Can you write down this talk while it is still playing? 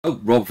Oh,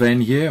 Rob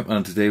Venn here,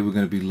 and today we're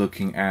going to be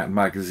looking at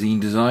magazine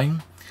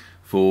design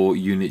for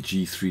Unit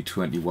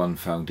G321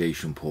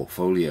 Foundation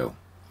Portfolio.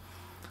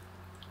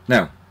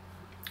 Now,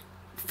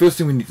 first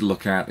thing we need to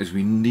look at is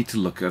we need to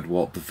look at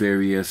what the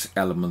various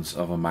elements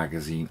of a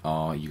magazine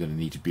are. You're going to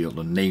need to be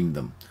able to name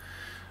them.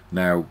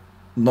 Now,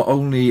 not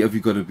only have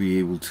you got to be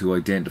able to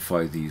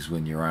identify these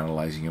when you're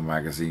analysing your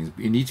magazines,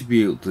 but you need to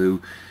be able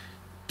to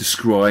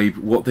describe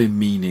what their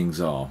meanings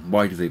are.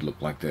 Why do they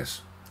look like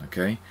this?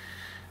 Okay.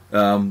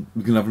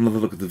 We can have another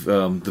look at the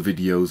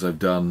videos I've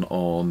done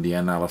on the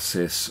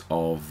analysis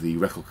of the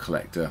Record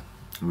Collector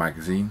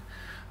magazine,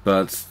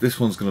 but this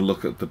one's going to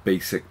look at the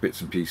basic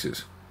bits and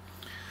pieces.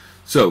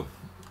 So,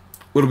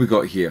 what have we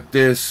got here?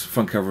 This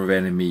front cover of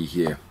NME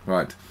here,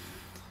 right?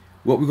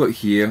 What we've got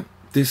here,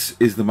 this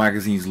is the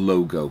magazine's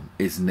logo,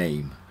 its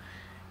name.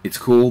 It's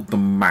called the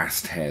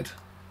masthead.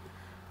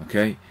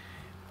 Okay,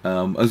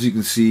 as you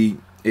can see,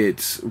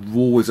 it's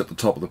always at the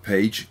top of the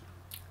page.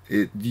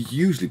 It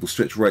usually will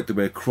stretch right the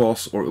way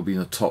across, or it will be in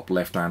the top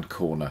left hand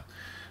corner.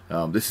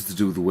 This is to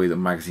do with the way that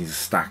magazines are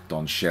stacked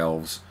on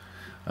shelves.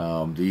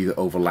 They either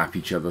overlap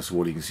each other, so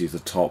all you can see is the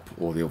top,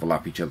 or they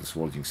overlap each other, so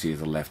all you can see is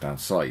the left hand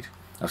side.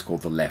 That's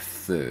called the left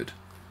third.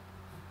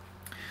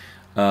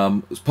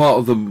 As part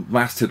of the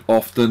masthead,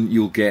 often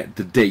you'll get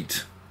the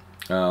date.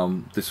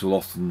 This will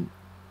often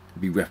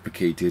be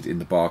replicated in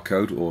the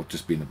barcode, or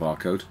just be in the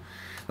barcode.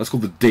 That's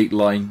called the date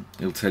line.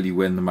 It'll tell you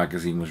when the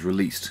magazine was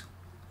released.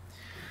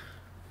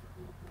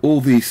 All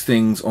these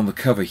things on the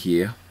cover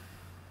here,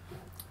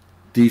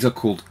 these are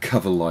called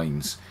cover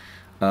lines,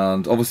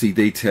 and obviously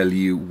they tell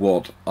you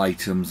what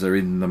items are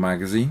in the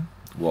magazine,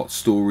 what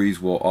stories,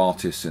 what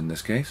artists in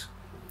this case.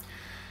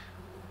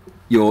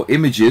 Your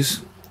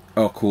images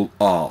are called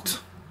art,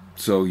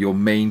 so your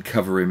main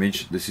cover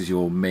image, this is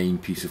your main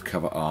piece of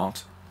cover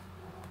art.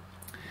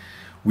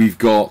 We've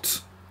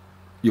got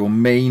your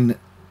main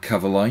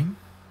cover line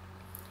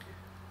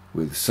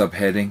with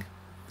subheading.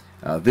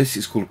 This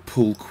is called a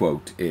pull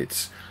quote.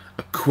 It's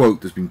a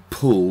quote that's been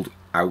pulled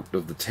out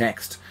of the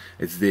text.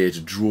 It's there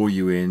to draw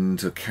you in,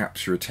 to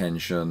capture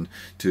attention,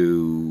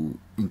 to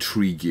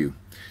intrigue you,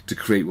 to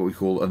create what we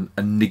call an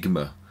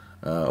enigma,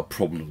 a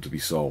problem to be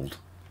solved.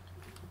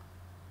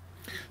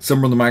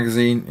 Somewhere on the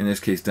magazine, in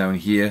this case down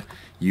here,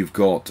 you've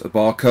got a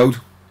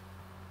barcode.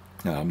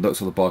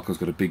 Notice how the barcode's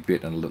got a big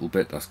bit and a little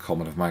bit. That's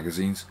common of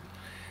magazines.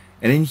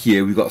 And in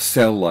here we've got a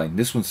cell line.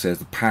 This one says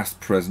the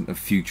past, present and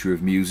future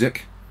of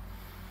music.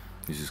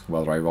 This is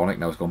rather ironic,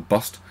 now it's gone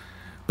bust.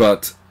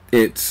 But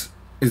it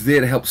is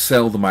there to help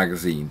sell the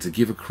magazine, to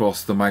give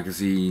across the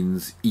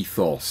magazine's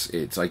ethos,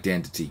 its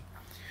identity.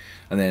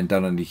 And then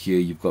down under here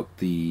you've got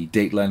the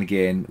date line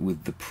again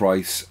with the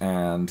price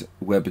and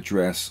web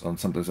address and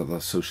sometimes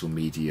other social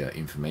media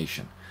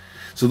information.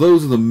 So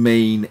those are the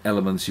main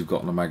elements you've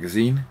got in a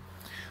magazine.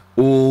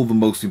 All the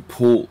most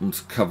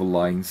important cover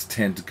lines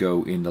tend to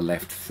go in the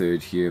left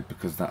third here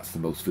because that's the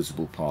most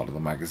visible part of the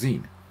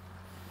magazine.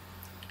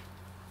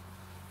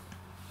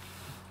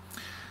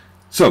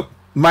 So,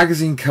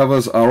 magazine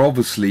covers are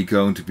obviously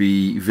going to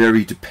be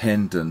very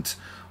dependent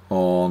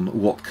on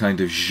what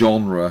kind of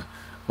genre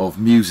of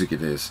music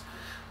it is.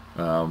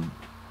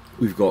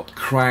 We've got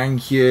Krang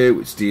here,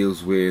 which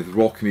deals with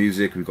rock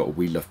music. We've got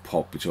We Love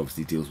Pop, which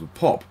obviously deals with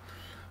pop.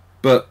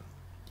 But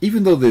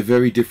even though they're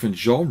very different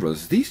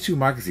genres, these two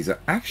magazines are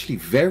actually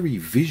very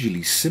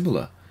visually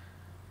similar.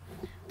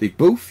 They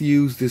both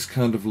use this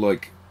kind of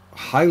like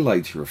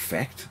highlighter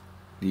effect,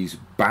 these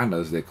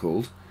banners they're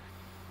called,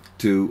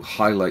 to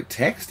highlight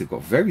text. They've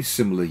got very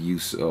similar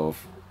use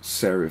of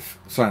sans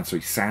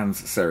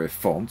serif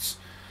fonts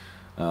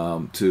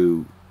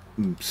to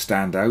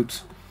stand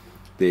out.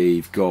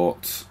 They've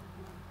got,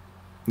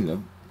 you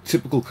know,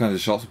 typical kinds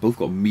of shots. Both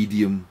got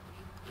medium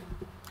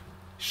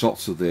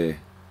shots of their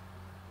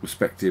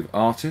respective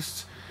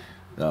artists,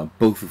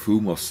 both of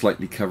whom are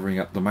slightly covering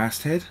up the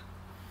masthead.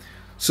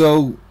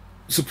 So,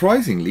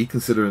 surprisingly,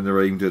 considering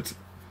they're aimed at,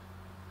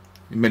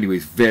 in many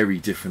ways, very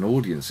different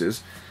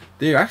audiences,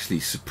 they're actually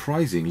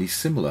surprisingly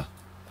similar.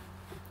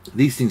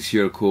 These things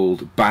here are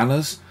called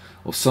banners,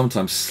 or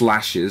sometimes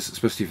slashes,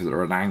 especially if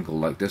they're at an angle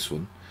like this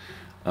one,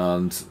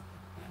 and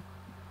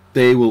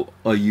they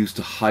are used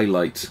to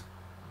highlight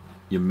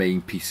your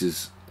main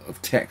pieces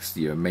of text,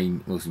 your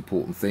main most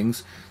important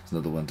things. There's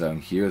another one down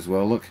here as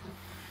well, look.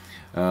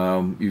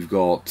 You've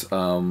got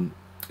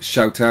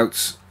shout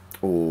outs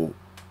or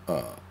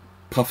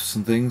puffs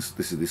and things.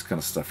 This is this kind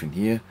of stuff in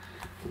here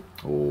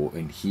or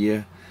in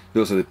here.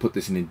 Notice how they put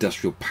this in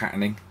industrial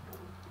patterning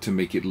to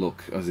make it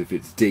look as if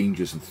it's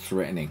dangerous and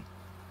threatening.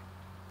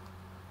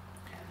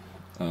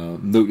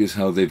 Notice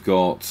how they've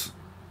got,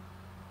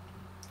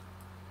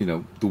 you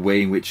know, the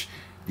way in which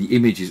the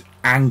image is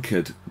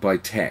anchored by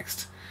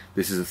text.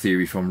 This is a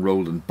theory from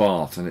Roland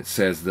Barthes, and it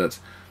says that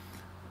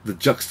the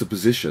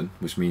juxtaposition,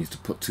 which means to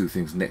put two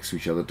things next to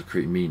each other to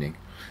create meaning,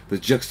 the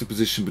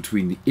juxtaposition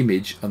between the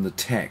image and the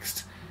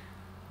text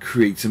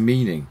creates a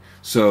meaning.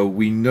 So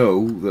we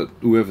know that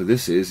whoever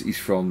this is, he's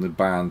from the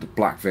band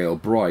Black Veil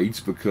Brides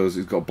because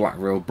it's got Black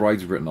Veil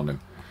Brides written on him.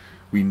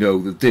 we know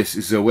that this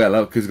is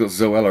Zoella because it's got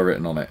Zoella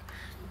written on it.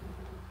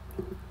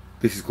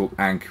 This is called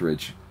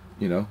Anchorage,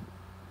 you know,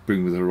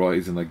 Bring Me the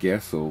Horizon, I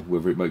guess, or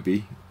wherever it might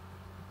be,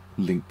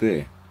 linked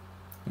there.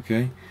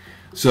 Okay,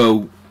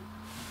 so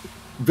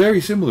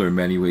very similar in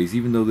many ways,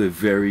 even though they're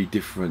very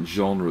different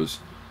genres.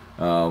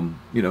 You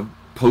know,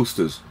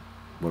 posters.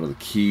 One of the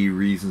key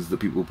reasons that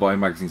people buy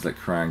magazines like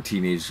Kerrang!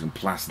 Teenagers can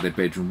plaster their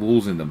bedroom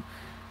walls in them.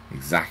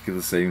 Exactly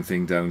the same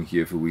thing down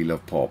here for We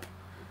Love Pop.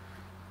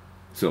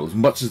 So as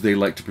much as they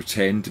like to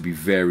pretend to be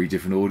very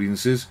different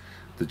audiences,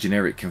 the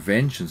generic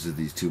conventions of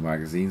these two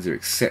magazines are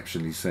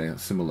exceptionally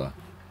similar.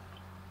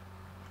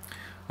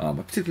 I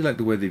particularly like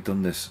the way they've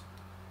done this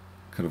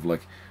kind of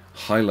like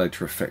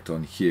highlighter effect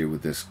on here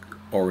with this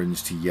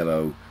orange to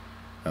yellow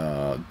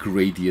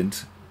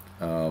gradient.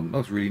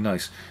 That's really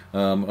nice.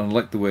 And I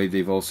like the way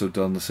they've also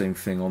done the same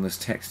thing on this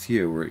text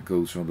here, where it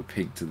goes from the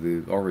pink to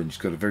the orange.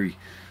 It's got a very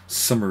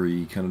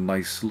summery kind of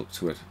nice look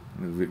to it.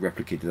 They've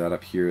replicated that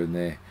up here in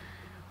their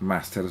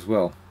masthead as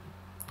well.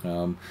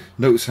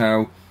 Notice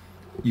how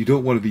you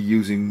don't want to be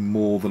using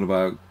more than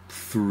about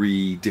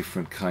 3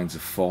 different kinds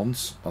of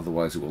fonts,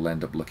 otherwise it will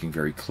end up looking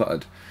very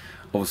cluttered.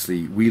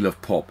 Obviously We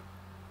Love Pop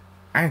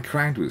and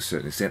Kerrang! To a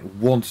certain extent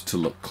want to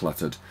look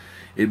cluttered.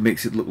 It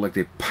makes it look like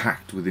they're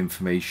packed with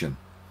information,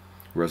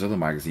 whereas other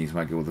magazines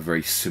might go with a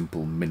very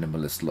simple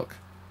minimalist look.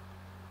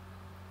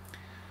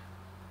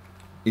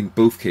 In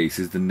both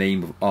cases, the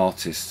name of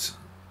artists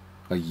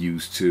are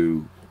used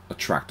to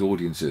attract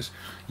audiences.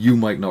 You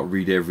might not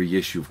read every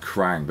issue of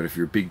Kerrang!, but if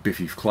you're a big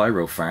Biffy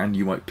Clyro fan,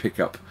 you might pick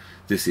up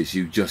this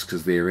issue just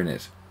because they're in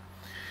it.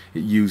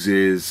 It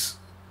uses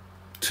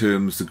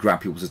terms to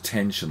grab people's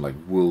attention, like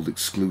world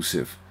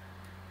exclusive,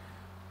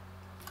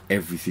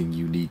 everything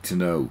you need to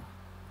know,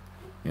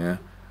 yeah,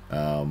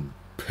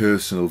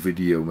 personal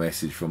video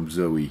message from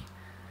Zoe.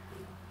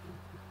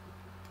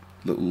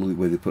 Little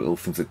where they put little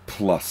things like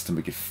plus to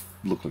make it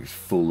look like it's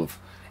full of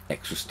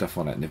extra stuff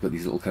on it, and they've got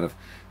these little kind of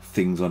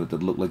things on it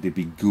that look like they've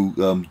been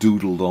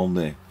doodled on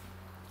there.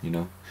 You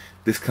know,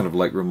 this kind of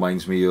like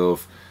reminds me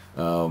of,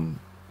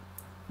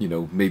 you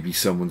know, maybe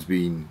someone's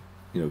been,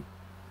 you know,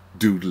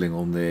 doodling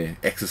on their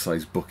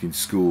exercise book in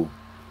school.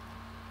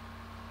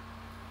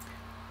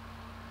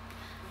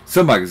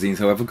 Some magazines,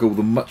 however, go with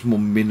a much more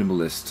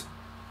minimalist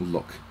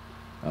look,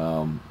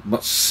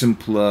 much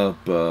simpler,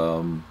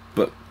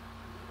 but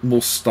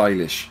more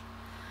stylish,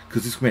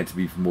 because it's meant to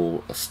be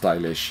more a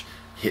stylish,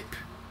 hip,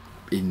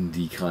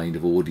 indie kind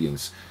of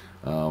audience.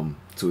 So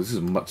this is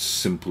a much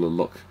simpler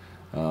look.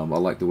 I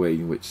like the way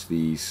in which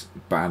these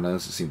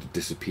banners seem to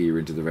disappear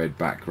into the red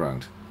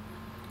background.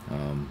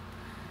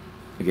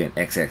 Again,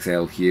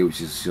 XXL here,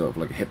 which is sort of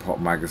like a hip hop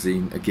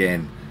magazine.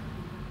 Again,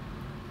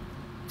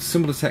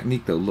 similar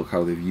technique though. Look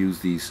how they've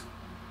used these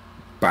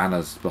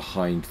banners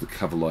behind the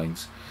cover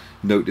lines.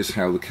 Notice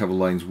how the cover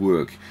lines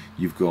work.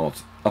 You've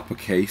got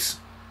uppercase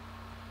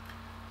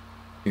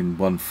in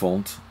one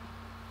font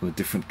and a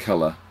different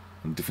colour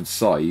and different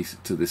size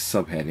to this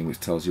subheading, which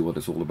tells you what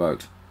it's all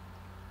about.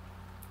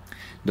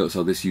 Notice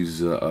how this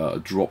uses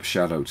a drop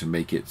shadow to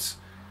make its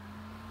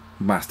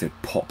masthead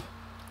pop,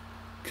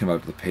 come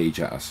out of the page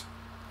at us.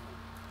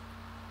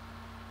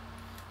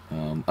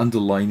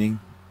 Underlining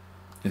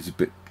is a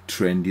bit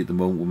trendy at the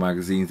moment with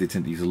magazines. They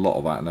tend to use a lot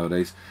of that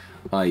nowadays.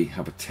 I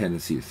have a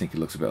tendency to think it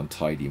looks a bit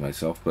untidy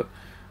myself, but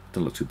it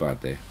doesn't look too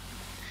bad there.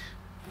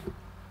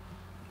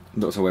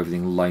 Notice how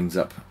everything lines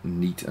up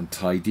neat and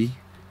tidy.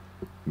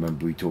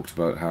 Remember we talked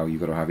about how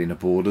you've got to have inner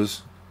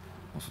borders.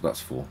 That's what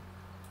that's for.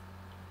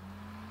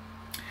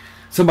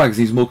 Some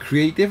magazines are more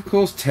creative, of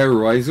course.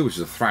 Terrorizer, which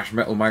is a thrash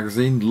metal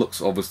magazine,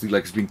 looks obviously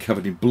like it's been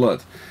covered in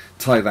blood.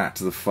 Tie that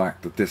to the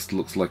fact that this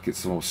looks like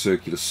it's a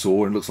circular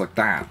saw, and it looks like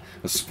that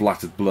has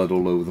splattered blood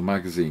all over the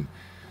magazine.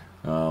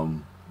 I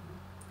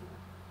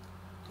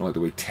like the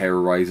way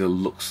Terrorizer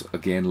looks,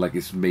 again, like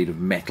it's made of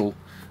metal.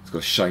 It's got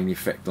a shiny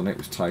effect on it,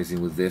 which ties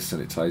in with this,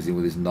 and it ties in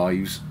with his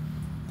knives.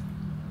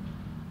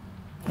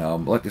 I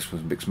like this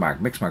one, Mixmag.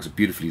 Mixmag's a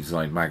beautifully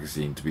designed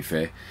magazine, to be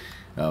fair.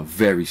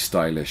 Very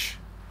stylish.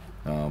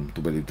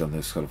 The way they've done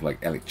this sort of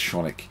like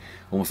electronic,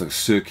 almost like a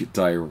circuit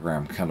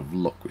diagram kind of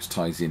look, which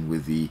ties in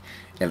with the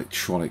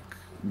electronic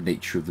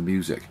nature of the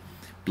music.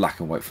 Black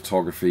and white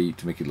photography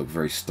to make it look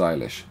very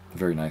stylish.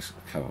 Very nice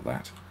cover,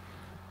 that.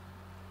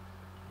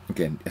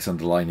 Again, this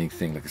underlining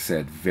thing, like I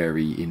said,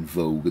 very in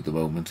vogue at the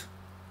moment.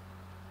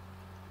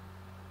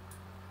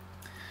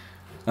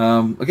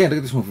 Again, look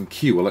at this one from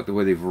Q. I like the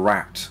way they've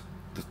wrapped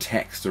the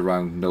text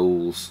around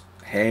Noel's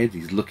head.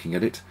 He's looking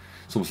at it.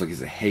 It's almost like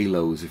it's a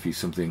halo, as if he's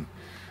something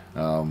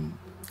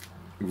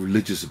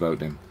religious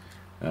about him.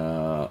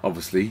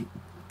 Obviously,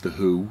 The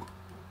Who.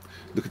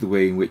 Look at the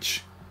way in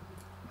which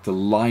the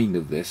line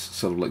of this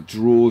sort of like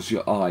draws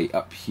your eye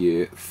up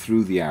here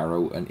through the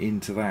arrow and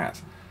into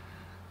that,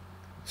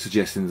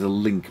 suggesting there's a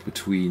link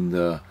between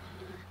the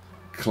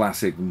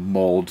classic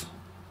mod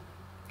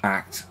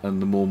act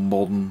and the more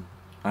modern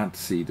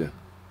antecedent.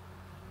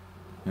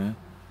 Yeah.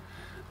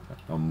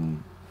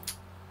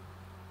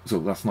 So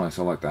that's nice.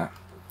 I like that.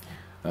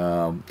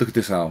 Look at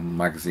this album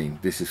magazine.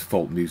 This is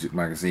Folk Music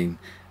magazine.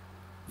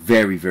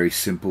 Very, very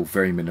simple,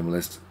 very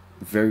minimalist.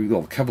 Very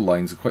well, the cover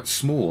lines are quite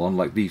small,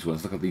 unlike these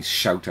ones. Look at these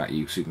shout at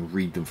you so you can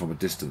read them from a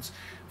distance.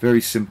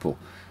 Very simple.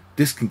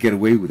 This can get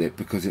away with it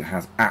because it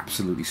has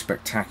absolutely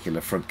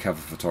spectacular front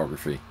cover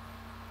photography.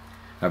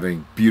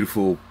 Having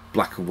beautiful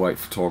black and white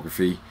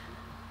photography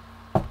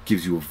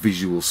gives you a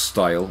visual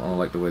style, and I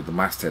like the way the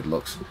masthead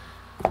looks,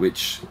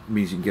 which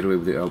means you can get away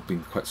with it without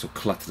being quite so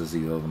cluttered as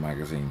these other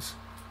magazines.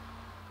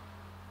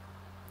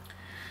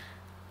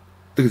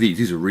 Look at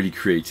these are really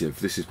creative.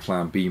 This is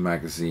Plan B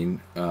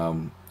magazine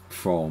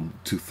from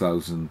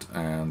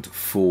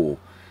 2004.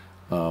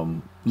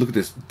 Look at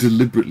this,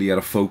 deliberately out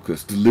of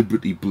focus,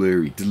 deliberately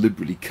blurry,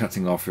 deliberately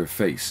cutting off her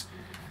face.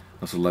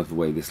 I also love the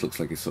way this looks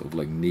like it's sort of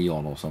like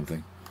neon or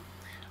something.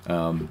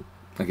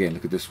 Again,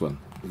 look at this one,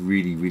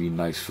 really, really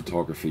nice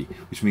photography,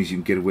 which means you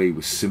can get away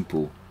with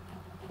simple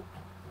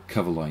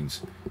cover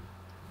lines.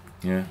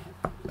 Yeah,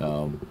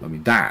 I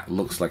mean, that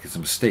looks like it's a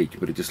mistake,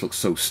 but it just looks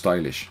so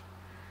stylish.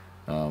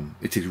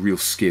 It takes real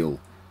skill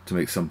to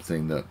make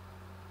something that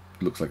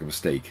looks like a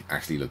mistake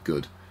actually look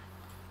good.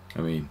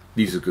 I mean,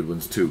 these are good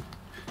ones too.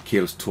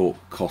 Careless talk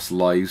costs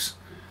lives.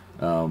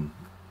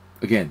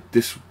 Again,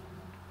 this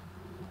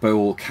by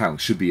all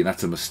accounts should be an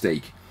utter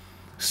mistake,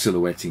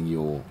 silhouetting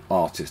your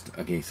artist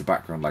against the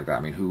background like that.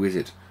 I mean, who is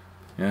it?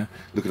 Yeah,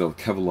 look at all the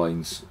cover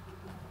lines,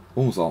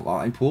 almost aren't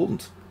that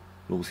important,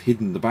 almost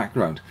hidden in the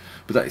background.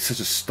 But that is such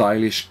a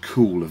stylish,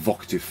 cool,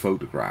 evocative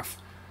photograph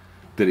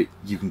that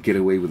you can get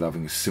away with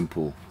having a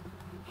simple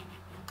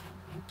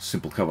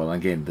cover. And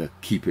again, the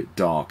keep it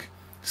dark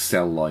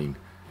cell line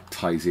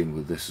ties in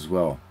with this as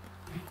well.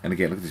 And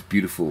again, look at this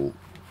beautiful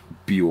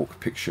Bjork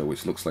picture,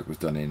 which looks like it was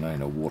done in, I don't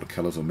know,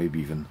 watercolors or maybe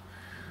even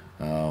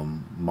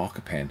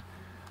marker pen.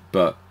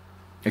 But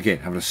again,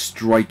 having a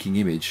striking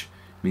image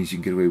means you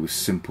can get away with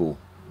simple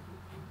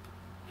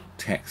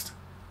text.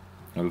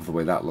 I love the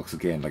way that looks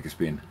again, like it's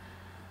been,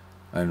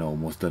 I don't know,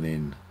 almost done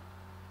in,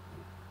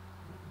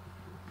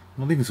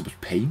 not even so much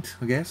paint,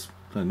 I guess.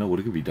 I don't know what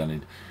it could be done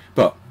in.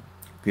 But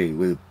okay,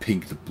 with the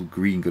pink and the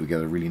green go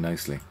together really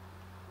nicely.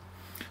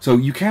 So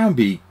you can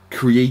be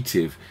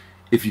creative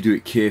if you do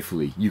it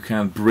carefully. You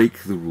can break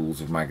the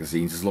rules of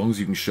magazines as long as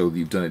you can show that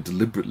you've done it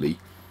deliberately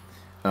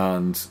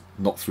and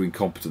not through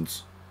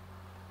incompetence.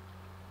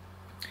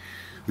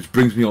 Which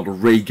brings me on to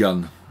Ray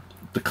Gun,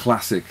 the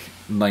classic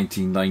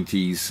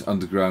 1990s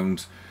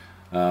underground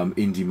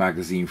indie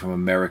magazine from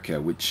America,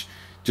 which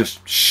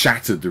just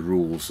shattered the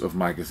rules of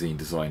magazine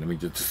design. I mean,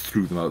 just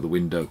threw them out the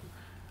window.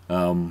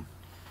 I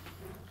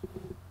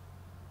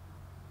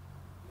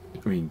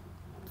mean,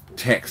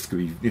 text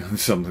could be, in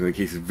some of the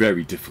cases,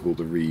 very difficult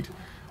to read.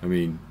 I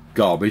mean,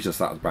 garbage, that's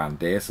that band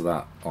there, so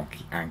that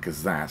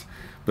anchors that.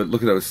 But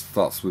look at how it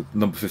starts with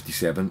number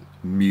 57,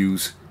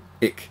 Muse,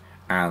 Ick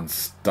and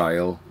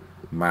Style,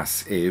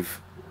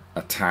 Massive,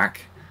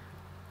 Attack,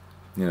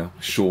 you know,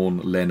 Sean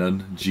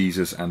Lennon,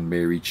 Jesus and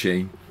Mary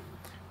Chain,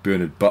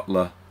 Bernard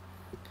Butler,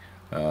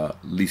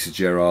 Lisa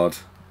Gerrard,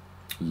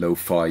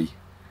 Lo-Fi,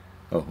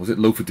 oh, was it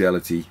Low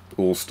Fidelity,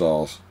 All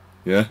Stars?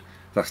 Yeah,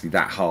 it's actually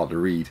that hard to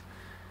read.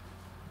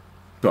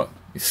 But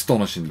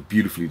astonishingly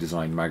beautifully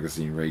designed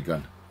magazine, Ray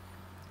Gun.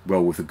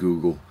 Well worth a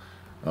Google.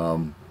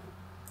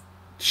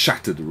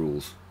 Shattered the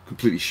rules,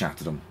 completely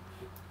shattered them,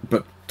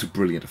 but to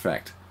brilliant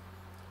effect.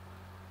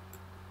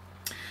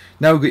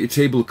 Now we've got your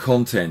table of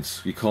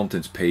contents, your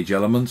contents page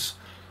elements.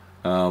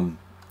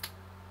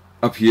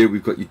 Up here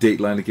we've got your date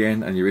line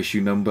again and your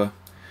issue number.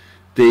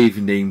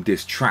 They've named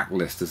this track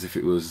list as if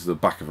it was the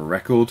back of a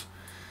record.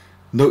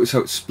 Notice how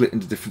it's split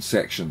into different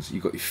sections.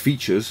 You've got your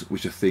features,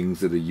 which are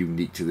things that are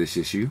unique to this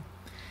issue.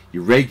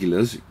 Your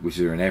regulars, which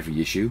are in every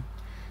issue.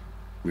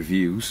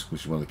 Reviews,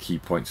 which is one of the key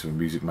points of a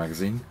music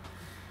magazine.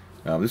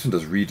 This one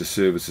does reader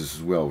services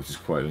as well, which is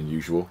quite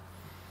unusual.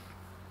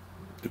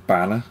 The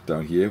banner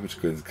down here,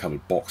 which goes in the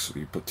coloured box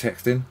where you put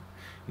text in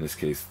this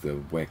case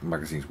the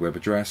magazine's web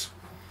address.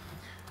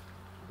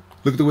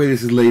 Look at the way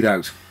this is laid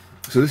out.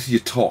 So this is your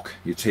TOC,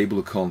 your table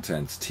of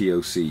contents,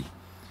 TOC.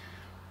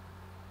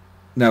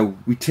 Now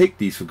we take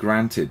these for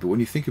granted, but when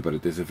you think about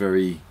it, there's a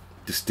very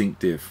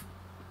distinctive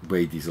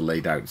way these are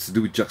laid out. It's to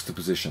do with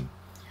juxtaposition.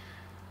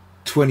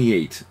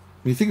 28,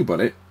 when you think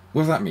about it,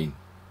 what does that mean?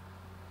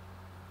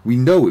 We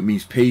know it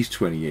means page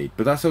 28,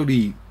 but that's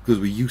only because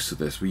we're used to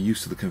this, we're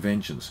used to the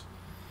conventions.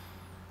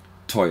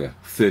 Toyah,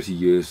 30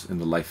 years in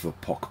the life of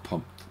a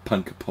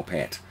punk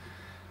popette.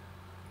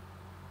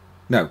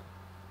 Now,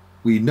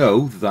 we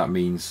know that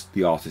means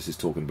the artist is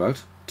talking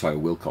about, Toyah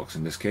Willcox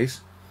in this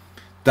case.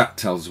 That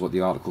tells us what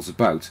the article's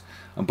about,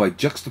 and by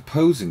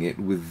juxtaposing it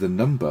with the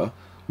number,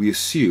 we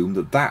assume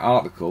that that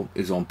article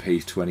is on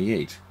page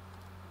 28.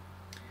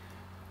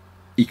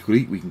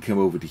 Equally, we can come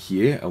over to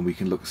here and we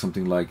can look at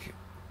something like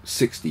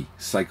 60,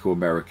 Psycho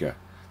America,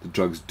 the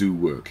drugs do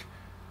work.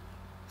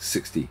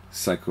 60,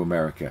 Psycho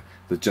America.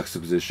 The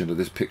juxtaposition of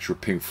this picture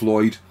of Pink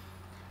Floyd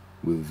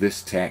with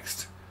this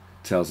text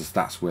tells us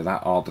that's where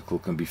that article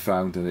can be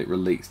found, and it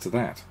relates to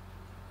that.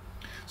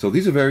 So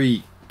these are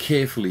very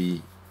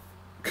carefully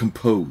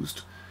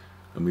composed.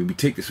 I mean, we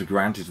take this for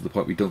granted to the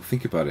point we don't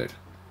think about it.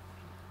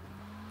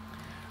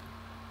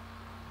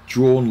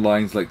 Drawn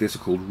lines like this are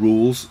called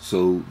rules,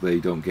 so they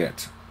don't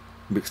get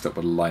mixed up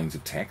with lines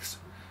of text.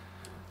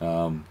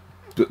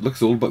 But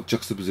looks all about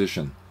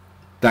juxtaposition.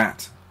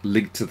 That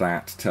link to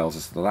that tells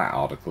us that that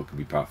article can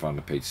be found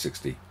on page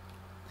 60.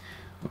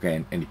 Okay,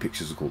 and any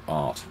pictures are called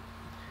art.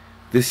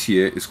 This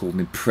here is called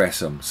an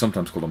impressum,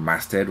 sometimes called a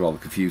masthead, rather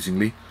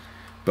confusingly,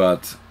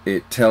 but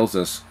it tells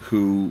us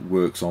who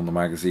works on the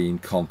magazine,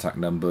 contact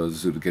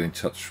numbers, who to get in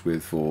touch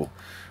with for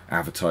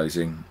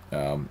advertising.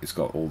 It's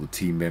got all the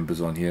team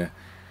members on here,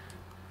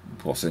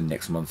 what's in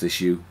next month's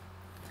issue.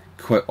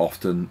 Quite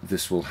often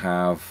this will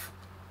have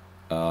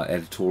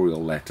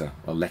editorial letter,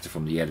 a letter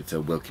from the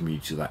editor welcoming you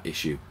to that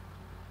issue.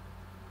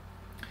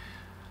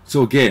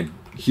 So again,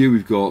 here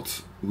we've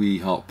got Wee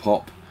Heart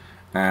Pop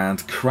and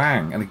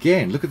Krang, and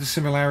again, look at the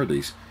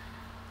similarities.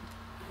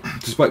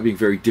 Despite being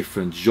very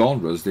different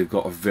genres, they've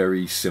got a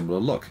very similar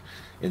look.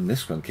 In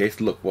this one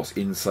case, look what's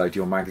inside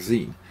your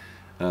magazine.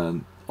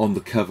 On the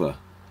cover,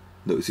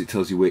 notice it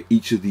tells you where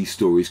each of these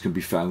stories can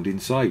be found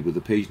inside with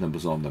the page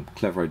numbers on them.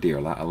 Clever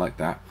idea, I like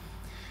that.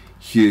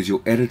 Here's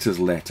your editor's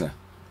letter.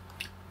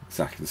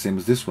 Exactly the same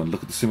as this one.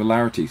 Look at the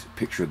similarities.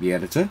 Picture of the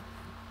editor,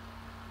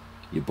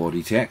 your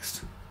body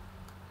text,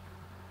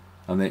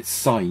 and then it's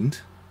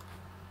signed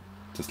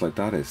just like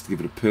that is, to give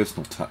it a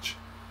personal touch.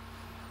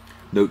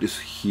 Notice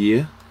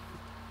here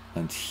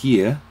and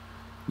here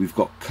we've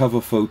got cover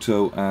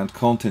photo and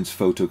contents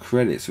photo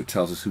credits, so it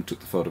tells us who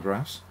took the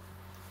photographs.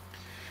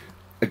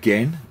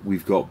 Again,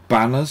 we've got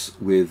banners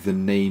with the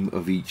name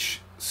of each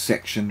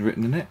section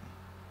written in it,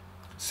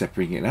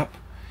 separating it up.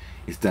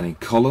 It's done in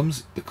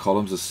columns. The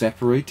columns are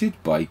separated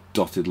by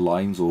dotted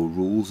lines or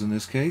rules in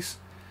this case.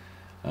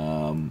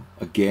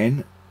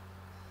 Again,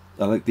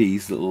 I like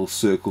these little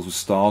circles with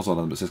stars on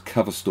them. It says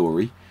cover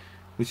story,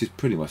 which is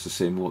pretty much the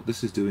same what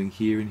this is doing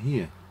here and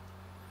here.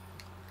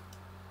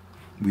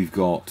 We've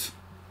got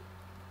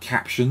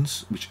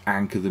captions which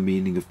anchor the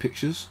meaning of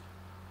pictures.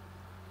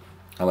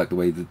 I like the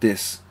way that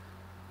this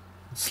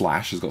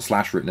slash has got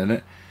slash written in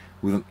it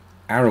with an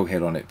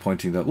arrowhead on it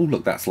pointing that, oh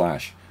look, that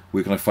slash.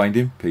 Where can I find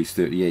him? Page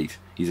 38.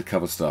 He's a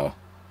cover star.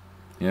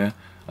 Yeah,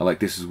 I like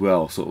this as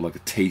well, sort of like a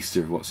taster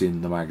of what's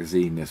in the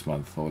magazine this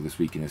month, or this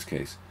week in this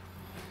case.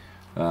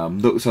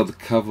 Notice how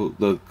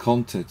the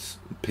contents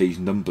page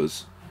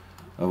numbers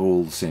are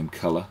all the same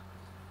colour,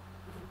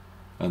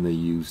 and they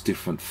use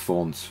different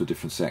fonts for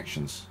different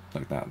sections,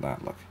 like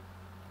that look.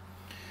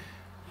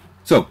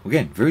 So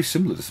again, very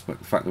similar, despite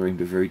the fact they're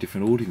aimed at very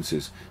different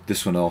audiences.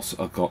 This one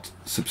also got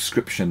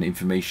subscription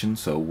information,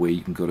 so where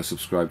you can go to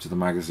subscribe to the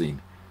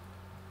magazine.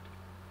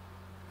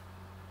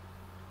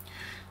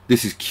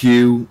 This is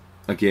Q.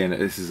 Again,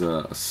 this is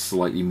a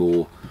slightly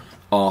more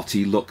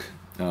arty look.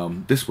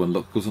 This one,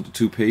 look, goes on to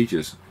 2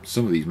 pages.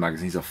 Some of these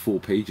magazines are 4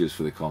 pages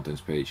for the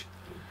contents page,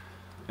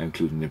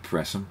 including the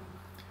impressum.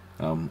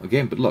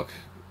 Again, but look,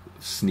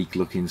 sneak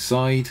look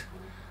inside.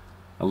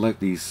 I like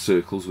these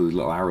circles with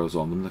little arrows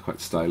on them. They're quite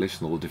stylish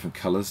and all the different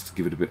colours to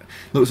give it a bit.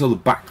 Notice how the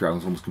background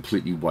is almost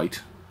completely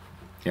white.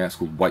 Yeah, it's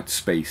called white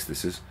space.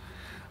 This is,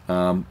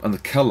 and the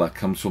colour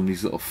comes from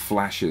these little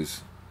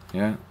flashes.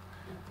 Yeah,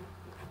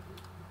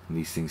 and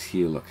these things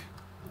here, look.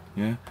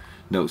 Yeah,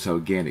 notice how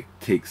again it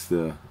takes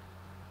the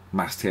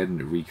masthead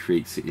and it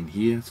recreates it in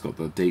here. It's got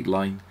the date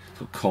line, it's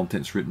got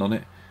contents written on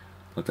it,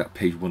 like that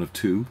page 1 of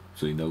 2,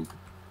 so you know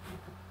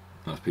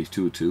that's page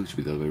 2 of 2. It should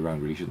be the other way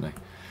around really, shouldn't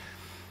they?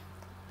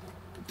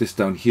 This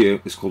down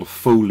here is called a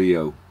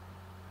folio.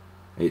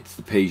 It's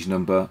the page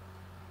number,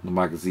 the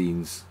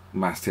magazine's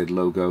masthead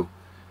logo,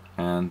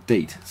 and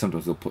date.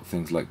 Sometimes they'll put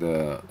things like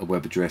a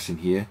web address in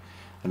here,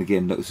 and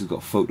again notice it's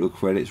got photo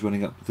credits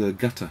running up the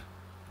gutter.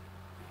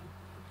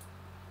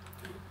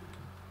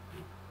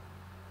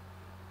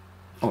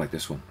 I like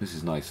this one. This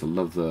is nice. I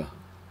love the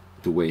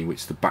way in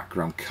which the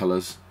background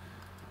colours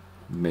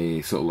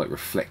may sort of like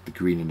reflect the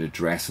green in her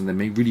dress, and they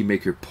may really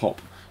make her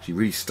pop. She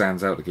really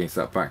stands out against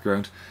that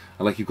background.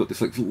 I like you've got this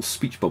like little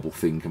speech bubble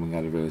thing coming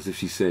out of her as if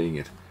she's saying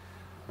it.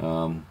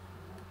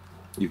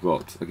 You've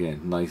got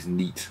again nice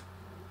neat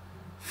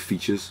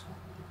features.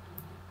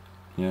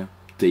 Yeah,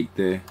 date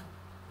there.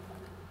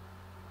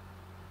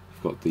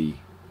 You've got the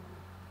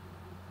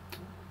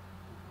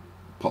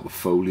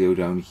portfolio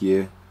down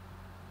here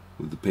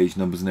with the page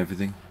numbers and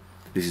everything.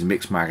 This is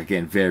Mixmag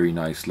again, very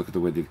nice. Look at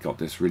the way they've got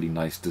this really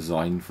nice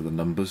design for the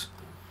numbers.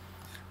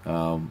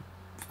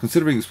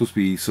 Considering it's supposed to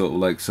be sort of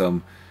like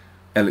some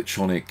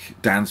electronic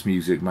dance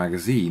music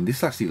magazine,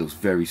 this actually looks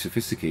very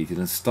sophisticated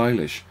and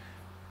stylish.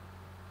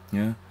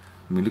 Yeah,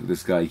 I mean look at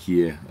this guy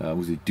here.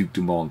 Was it Duke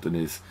Dumont and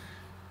his?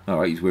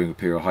 Alright, he's wearing a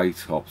pair of high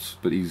tops,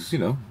 but he's, you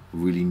know,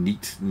 really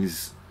neat in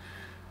his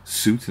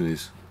suit and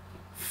his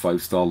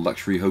 5-star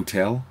luxury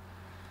hotel.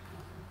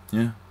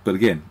 Yeah, but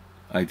again,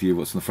 idea of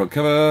what's on the front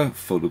cover,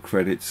 photo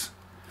credits.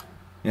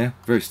 Yeah,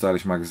 very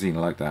stylish magazine. I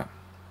like that.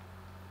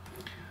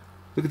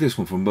 Look at this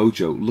one from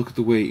Mojo. Look at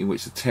the way in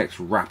which the text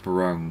wraps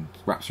around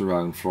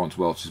Florence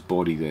Welch's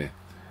body there.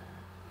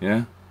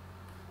 Yeah,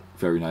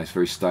 very nice,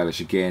 very stylish.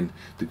 Again,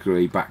 the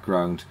grey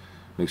background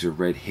makes her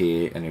red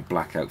hair and her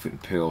black outfit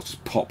and pearls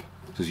just pop,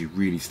 so she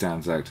really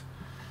stands out.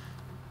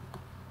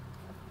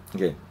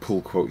 Again,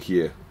 pull quote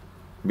here.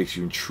 Makes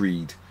you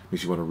intrigued,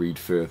 makes you want to read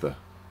further.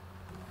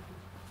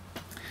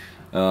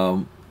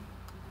 Can't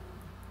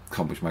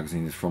which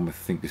magazine is from. I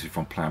think this is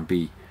from Plan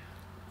B.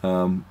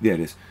 Yeah, it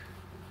is.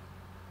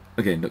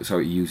 Again, notice how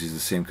it uses the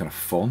same kind of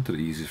font that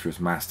it uses for its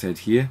masthead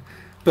here.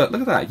 But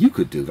look at that, you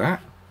could do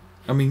that.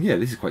 I mean, yeah,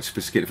 this is quite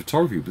sophisticated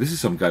photography, but this is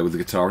some guy with a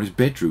guitar in his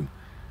bedroom.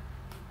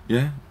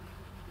 Yeah?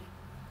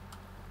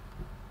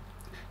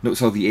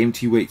 Notice how the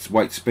empty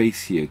white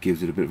space here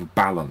gives it a bit of a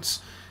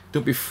balance.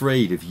 Don't be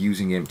afraid of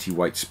using empty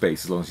white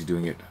space as long as you're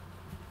doing it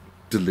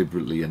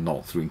deliberately and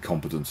not through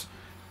incompetence.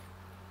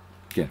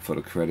 Again,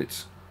 photo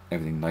credits,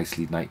 everything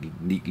nicely,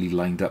 neatly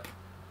lined up.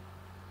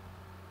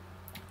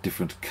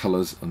 Different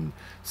colours and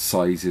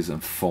sizes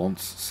and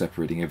fonts,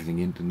 separating everything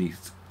into neat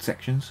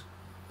sections.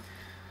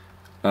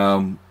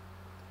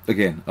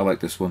 Again, I like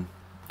this one.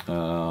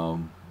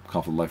 Can't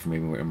for the life of me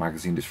remember what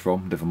magazine it's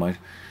from, never mind.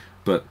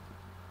 But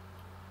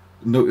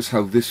notice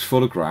how this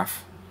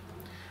photograph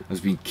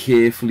has been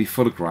carefully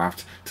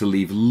photographed to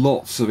leave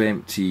lots of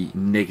empty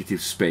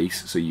negative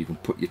space so you can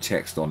put your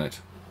text on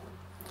it.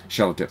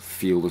 Shallow depth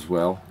field as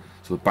well,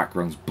 so the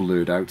background's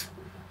blurred out.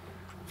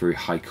 Very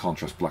high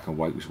contrast black and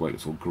white, which is why it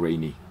looks all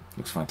grainy.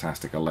 Looks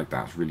fantastic, I like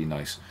that, it's really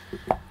nice.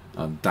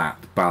 And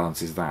that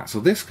balances that. So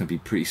this can be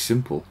pretty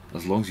simple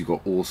as long as you've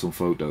got awesome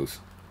photos.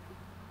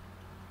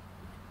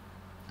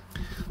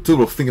 Talk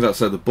about thinking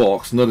outside the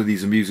box, none of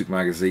these are music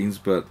magazines,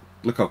 but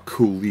look how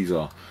cool these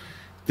are.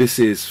 This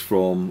is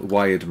from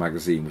Wired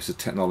magazine, which is a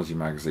technology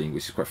magazine,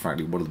 which is quite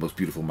frankly one of the most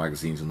beautiful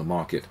magazines on the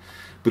market.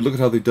 But look at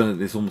how they've done it,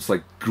 this almost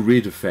like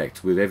grid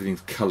effect with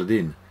everything's coloured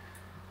in.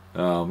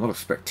 Not a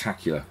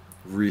spectacular,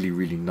 really,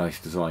 really nice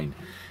design.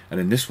 And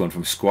in this one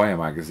from Squire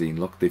magazine,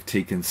 look, they've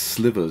taken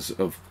slivers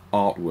of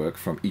artwork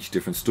from each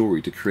different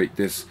story to create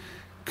this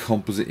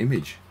composite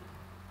image.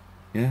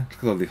 Yeah,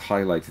 look at how they've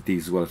highlighted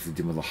these as well as they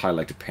did with a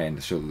highlighter pen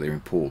to show that they're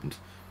important.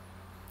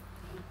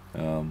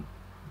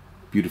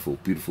 Beautiful,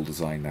 beautiful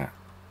design that.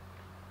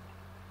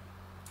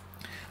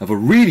 And for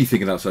really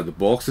thinking outside the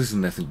box, this has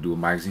nothing to do with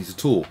magazines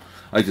at all.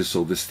 I just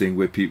saw this thing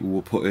where people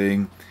were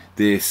putting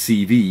their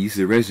CVs,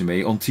 their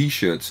resume, on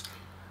t-shirts.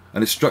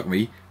 And it struck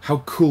me, how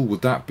cool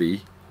would that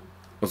be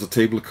as a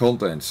table of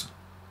contents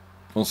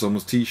on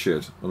someone's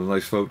t-shirt on a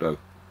nice photo?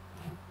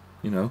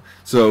 You know,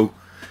 so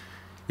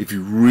if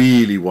you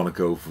really want to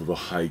go for the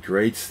high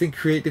grades, think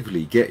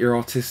creatively, get your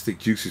artistic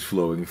juices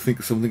flowing, think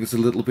of something that's a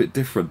little bit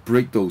different,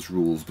 break those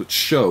rules, but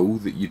show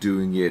that you're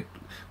doing it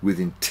with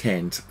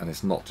intent and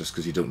it's not just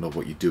because you don't know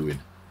what you're doing.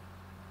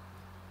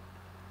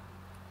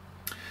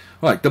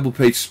 Right, double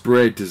page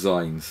spread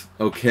designs.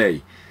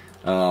 Okay,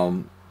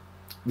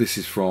 this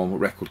is from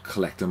Record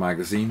Collector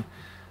magazine.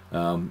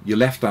 Your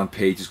left hand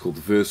page is called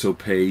the verso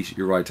page,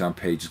 your right hand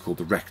page is called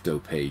the recto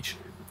page.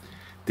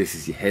 This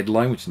is your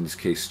headline, which in this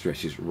case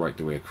stretches right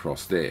the way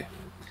across there.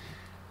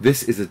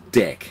 This is a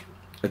deck.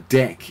 A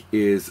deck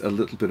is a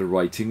little bit of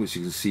writing which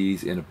you can see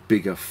is in a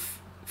bigger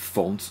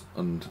font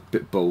and a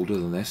bit bolder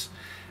than this,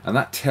 and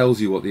that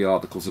tells you what the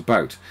article's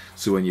about.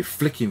 So when you're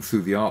flicking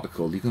through the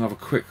article, you can have a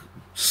quick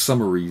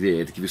summary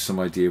there to give you some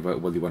idea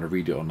about whether you want to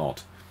read it or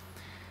not.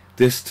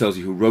 This tells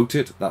you who wrote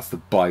it, that's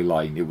the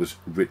byline. It was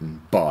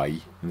written by,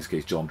 in this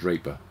case, John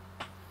Draper.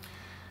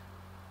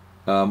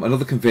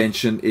 Another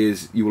convention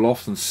is you will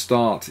often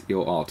start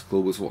your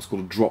article with what's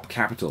called a drop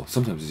capital.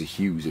 Sometimes it's a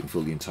huge, you can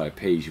fill the entire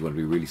page, you want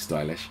to be really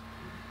stylish.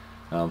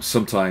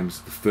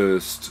 Sometimes the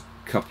first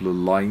couple of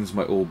lines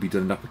might all be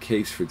done in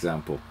uppercase, for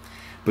example.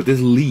 But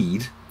this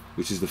lead,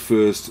 which is the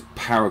first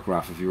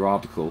paragraph of your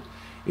article,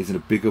 is in a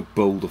bigger,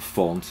 bolder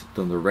font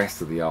than the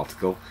rest of the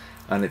article,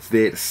 and it's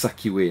there to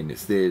suck you in,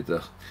 it's there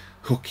to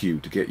hook you,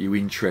 to get you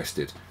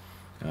interested.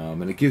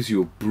 And it gives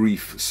you a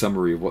brief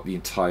summary of what the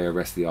entire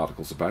rest of the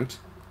article is about.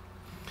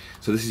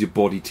 So this is your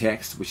body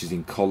text, which is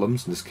in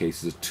columns. In this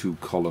case, it's a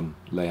 2-column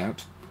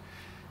layout.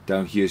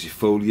 Down here is your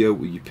folio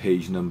with your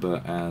page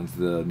number and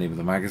the name of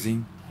the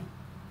magazine.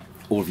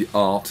 All of your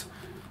art,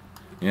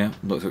 yeah,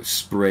 notice how it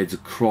spreads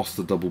across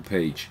the double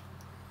page.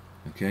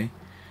 Okay,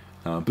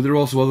 but there are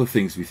also other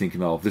things to be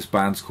thinking of. This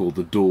band's called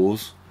The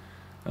Doors,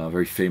 a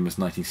very famous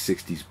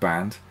 1960s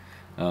band.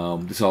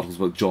 This article is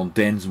about John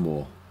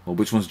Densmore. Well,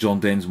 which one's John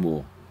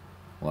Densmore?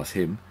 Well, that's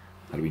him.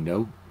 How do we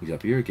know? He's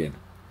up here again.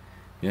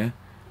 Yeah.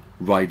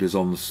 Rider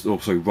on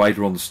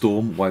the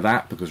Storm. Why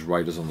that? Because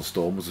Riders on the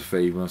Storm was a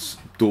famous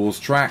Doors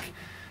track.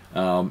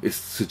 It's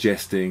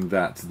suggesting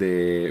that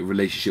their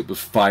relationship was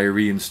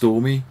fiery and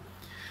stormy.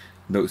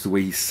 Notice the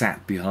way he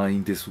sat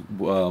behind this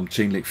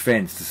chain link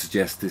fence to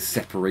suggest this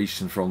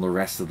separation from the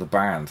rest of the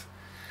band.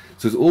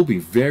 So it's all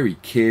been very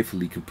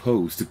carefully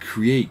composed to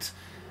create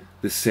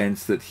the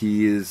sense that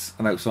he is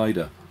an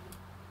outsider.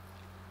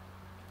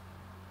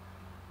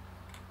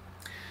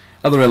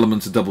 Other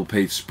elements of double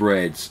page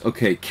spreads.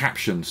 Okay,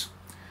 captions.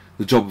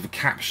 The job of a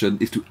caption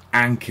is to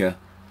anchor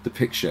the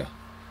picture.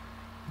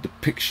 The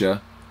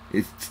picture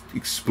is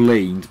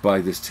explained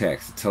by this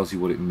text. It tells you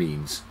what it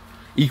means.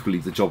 Equally,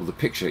 the job of the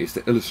picture is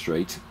to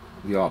illustrate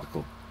the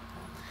article.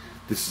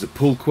 This is a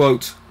pull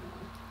quote.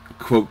 A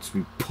quote's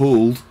been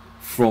pulled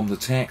from the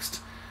text,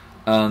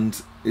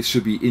 and It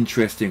should be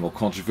interesting or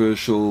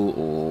controversial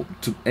or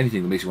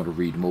anything that makes you want to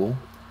read more.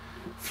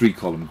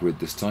 3-column grid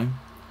this time.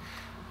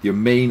 Your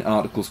main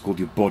article is called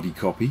your body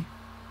copy.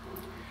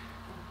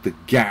 The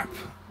gap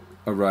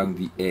around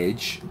the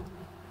edge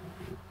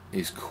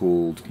is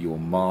called your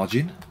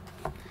margin.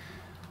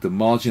 The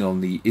margin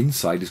on the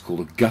inside is called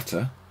a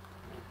gutter.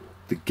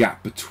 The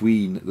gap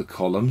between the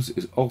columns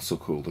is also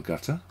called a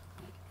gutter.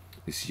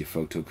 This is your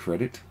photo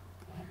credit.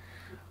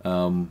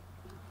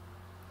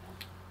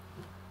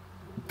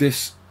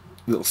 This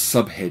little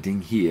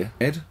subheading here,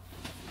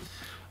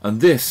 and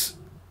this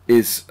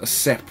is a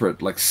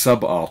separate, like,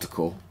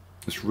 sub-article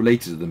that's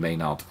related to the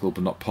main article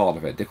but not part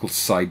of it. They're called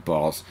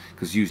sidebars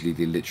because usually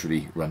they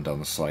literally run down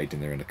the side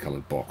and they're in a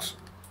coloured box.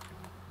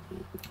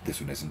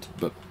 This one isn't,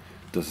 but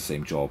does the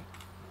same job.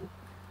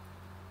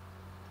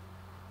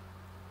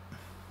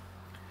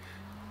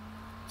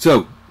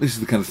 So this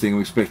is the kind of thing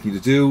I'm expecting you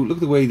to do. Look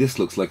at the way this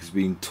looks like it's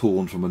being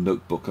torn from a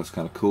notebook. That's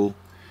kind of cool.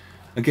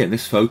 Again,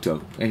 this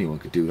photo, anyone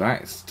could do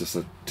that. It's just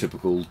a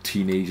typical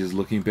teenager's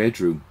looking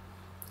bedroom,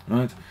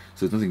 right?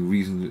 So there's no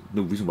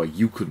reason why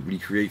you couldn't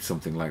recreate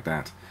something like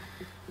that.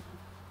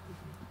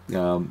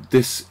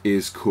 This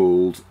is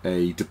called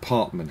a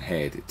department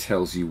head. It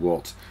tells you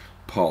what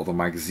part of the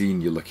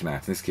magazine you're looking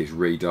at. In this case,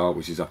 Radar,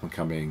 which is up and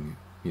coming,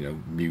 you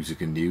know,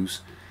 music and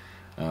news.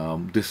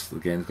 This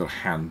again has got a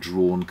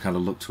hand-drawn kind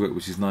of look to it,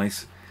 which is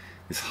nice.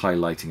 This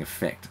highlighting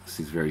effect, this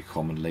is very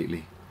common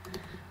lately.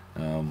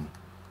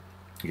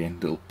 Again,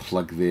 little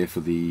plug there for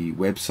the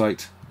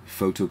website,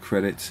 photo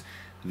credits.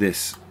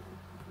 This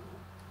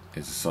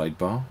is a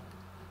sidebar.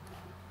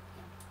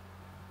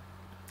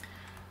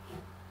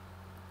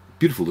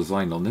 Beautiful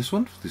design on this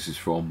one. This is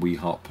from We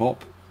Heart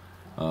Pop.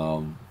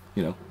 You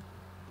know,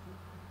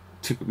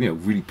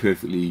 really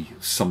perfectly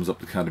sums up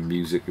the kind of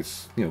music.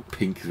 It's, you know,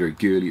 pink, it's very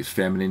girly, it's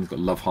feminine, it's got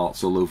love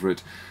hearts all over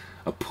it.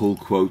 A pull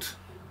quote,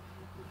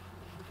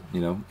 you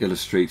know,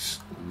 illustrates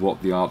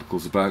what the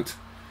article's about.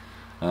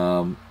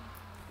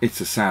 It's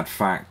a sad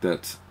fact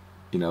that,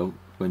 you know,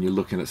 when you're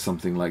looking at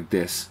something like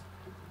this,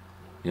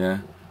 yeah,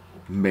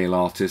 male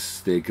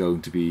artists, they're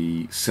going to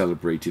be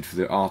celebrated for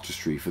their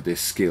artistry, for their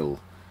skill,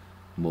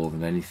 more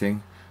than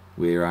anything.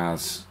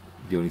 Whereas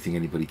the only thing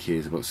anybody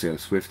cares about Taylor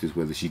Swift is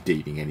whether she's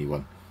dating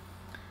anyone.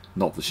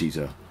 Not that she's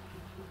a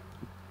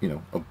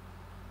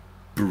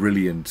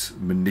brilliant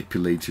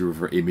manipulator of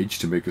her image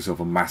to make herself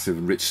a massive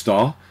and rich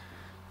star.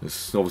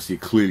 It's obviously a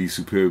clearly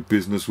superb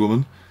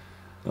businesswoman.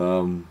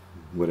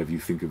 Whatever you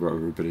think about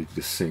her ability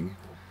to sing.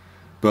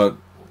 But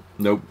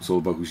nope, it's all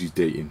about who she's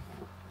dating.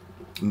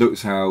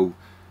 Notice how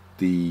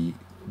the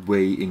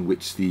way in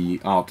which the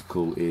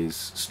article is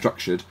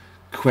structured.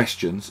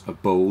 Questions are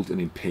bold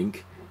and in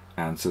pink.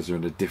 Answers are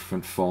in a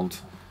different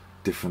font,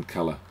 different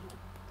colour.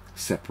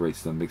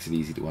 Separates them, makes it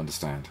easy to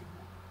understand.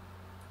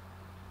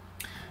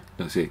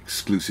 Now say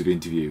exclusive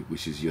interview,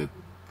 which is your,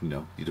 you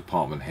know, your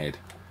department head.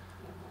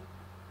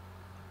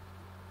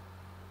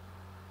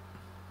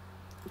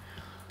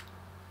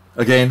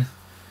 Again,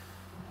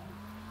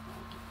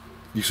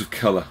 use of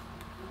colour,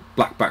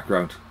 black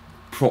background,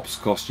 props,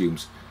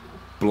 costumes,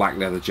 black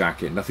leather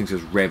jacket. Nothing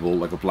says rebel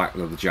like a black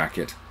leather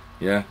jacket.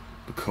 Yeah,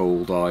 the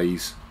cold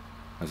eyes,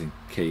 as in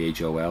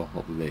KHOL,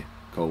 not that they're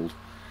cold.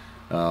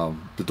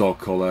 The dog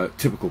collar,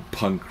 typical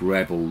punk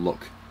rebel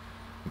look.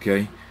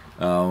 Okay,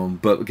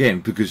 but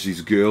again, because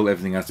she's a girl,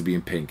 everything has to be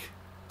in pink.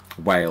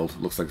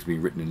 Wild looks like it's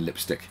been written in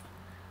lipstick.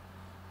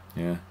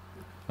 Yeah,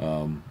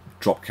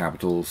 drop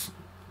capitals.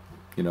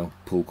 You know,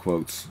 pull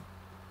quotes,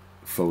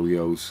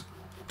 folios,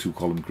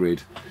 2-column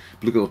grid.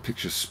 But look at the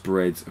picture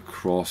spreads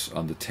across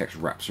and the text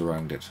wraps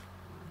around it.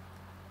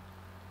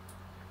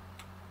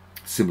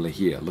 Similar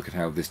here, look at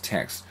how this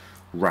text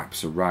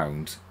wraps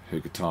around her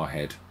guitar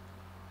head.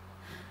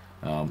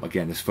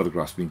 Again, this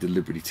photograph's been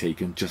deliberately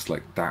taken, just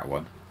like that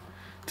one,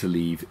 to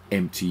leave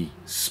empty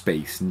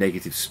space,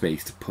 negative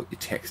space to put your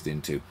text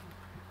into.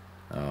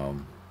 The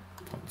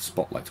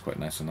spotlight's quite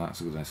nice on that, it's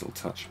a good nice little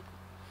touch.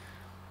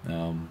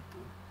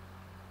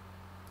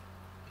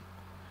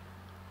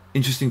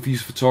 Interesting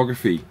piece of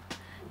photography,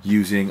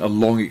 using a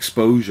long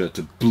exposure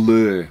to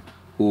blur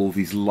all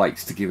these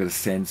lights to give it a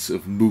sense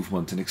of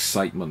movement and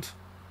excitement.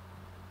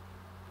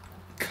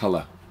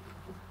 Colour,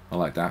 I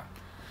like that.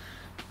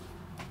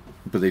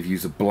 But they've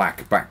used a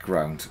black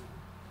background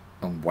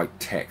and white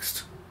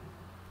text.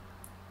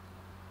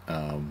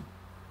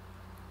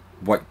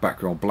 White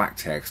background, black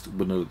text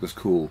wouldn't look as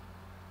cool.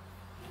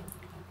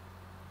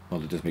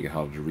 Well, it does make it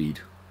harder to read.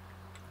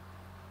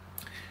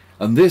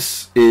 And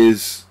this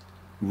is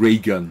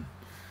Reagan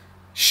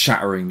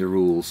shattering the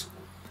rules.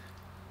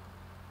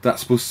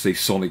 That's supposed to say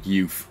Sonic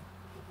Youth.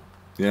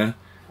 Yeah?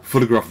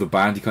 Photograph of the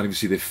band, you can't even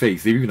see their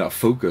face. They're even out of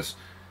focus.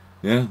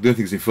 Yeah? The only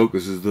thing that's in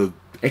focus is the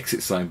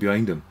exit sign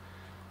behind them.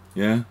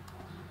 Yeah?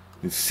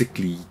 It's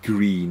sickly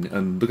green,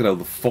 and look at how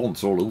the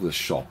font's all over the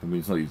shop. I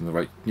mean, it's not even the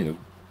right, you know,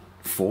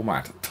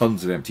 format.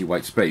 Tons of empty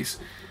white space.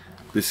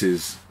 This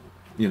is,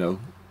 you know,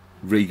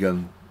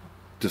 Reagan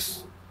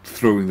just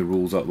throwing the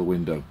rules out the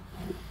window.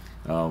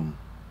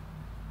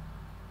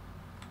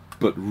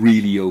 But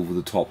really over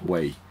the top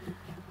way.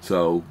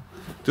 So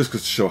just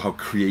goes to show how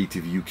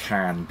creative you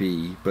can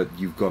be, but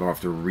you've got to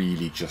have to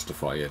really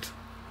justify it.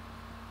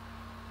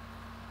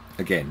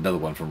 Again, another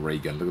one from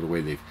Raygun. Look at the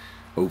way they've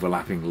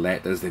overlapping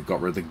letters. They've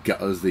got rid of the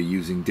gutters. They're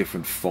using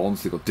different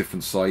fonts. They've got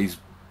different size,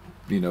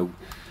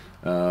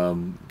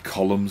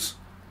 columns.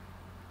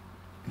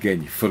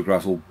 Again, your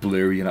photograph's all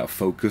blurry and out of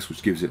focus,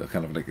 which gives it a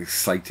kind of like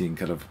exciting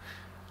kind of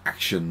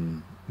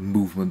action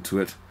movement to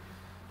it.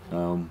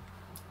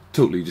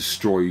 Totally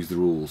destroys the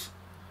rules.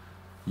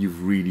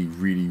 You've really,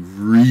 really,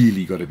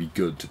 really got to be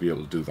good to be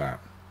able to do that.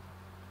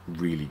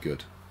 Really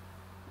good.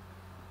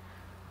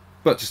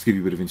 But just to give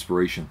you a bit of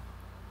inspiration.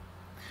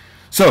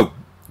 So,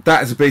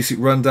 that is a basic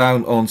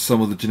rundown on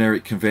some of the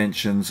generic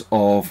conventions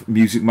of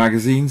music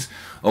magazines.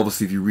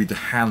 Obviously, if you read the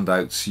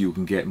handouts, you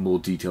can get more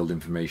detailed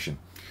information.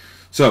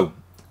 So,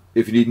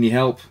 if you need any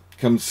help,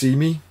 come see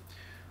me,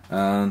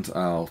 and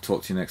I'll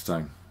talk to you next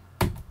time.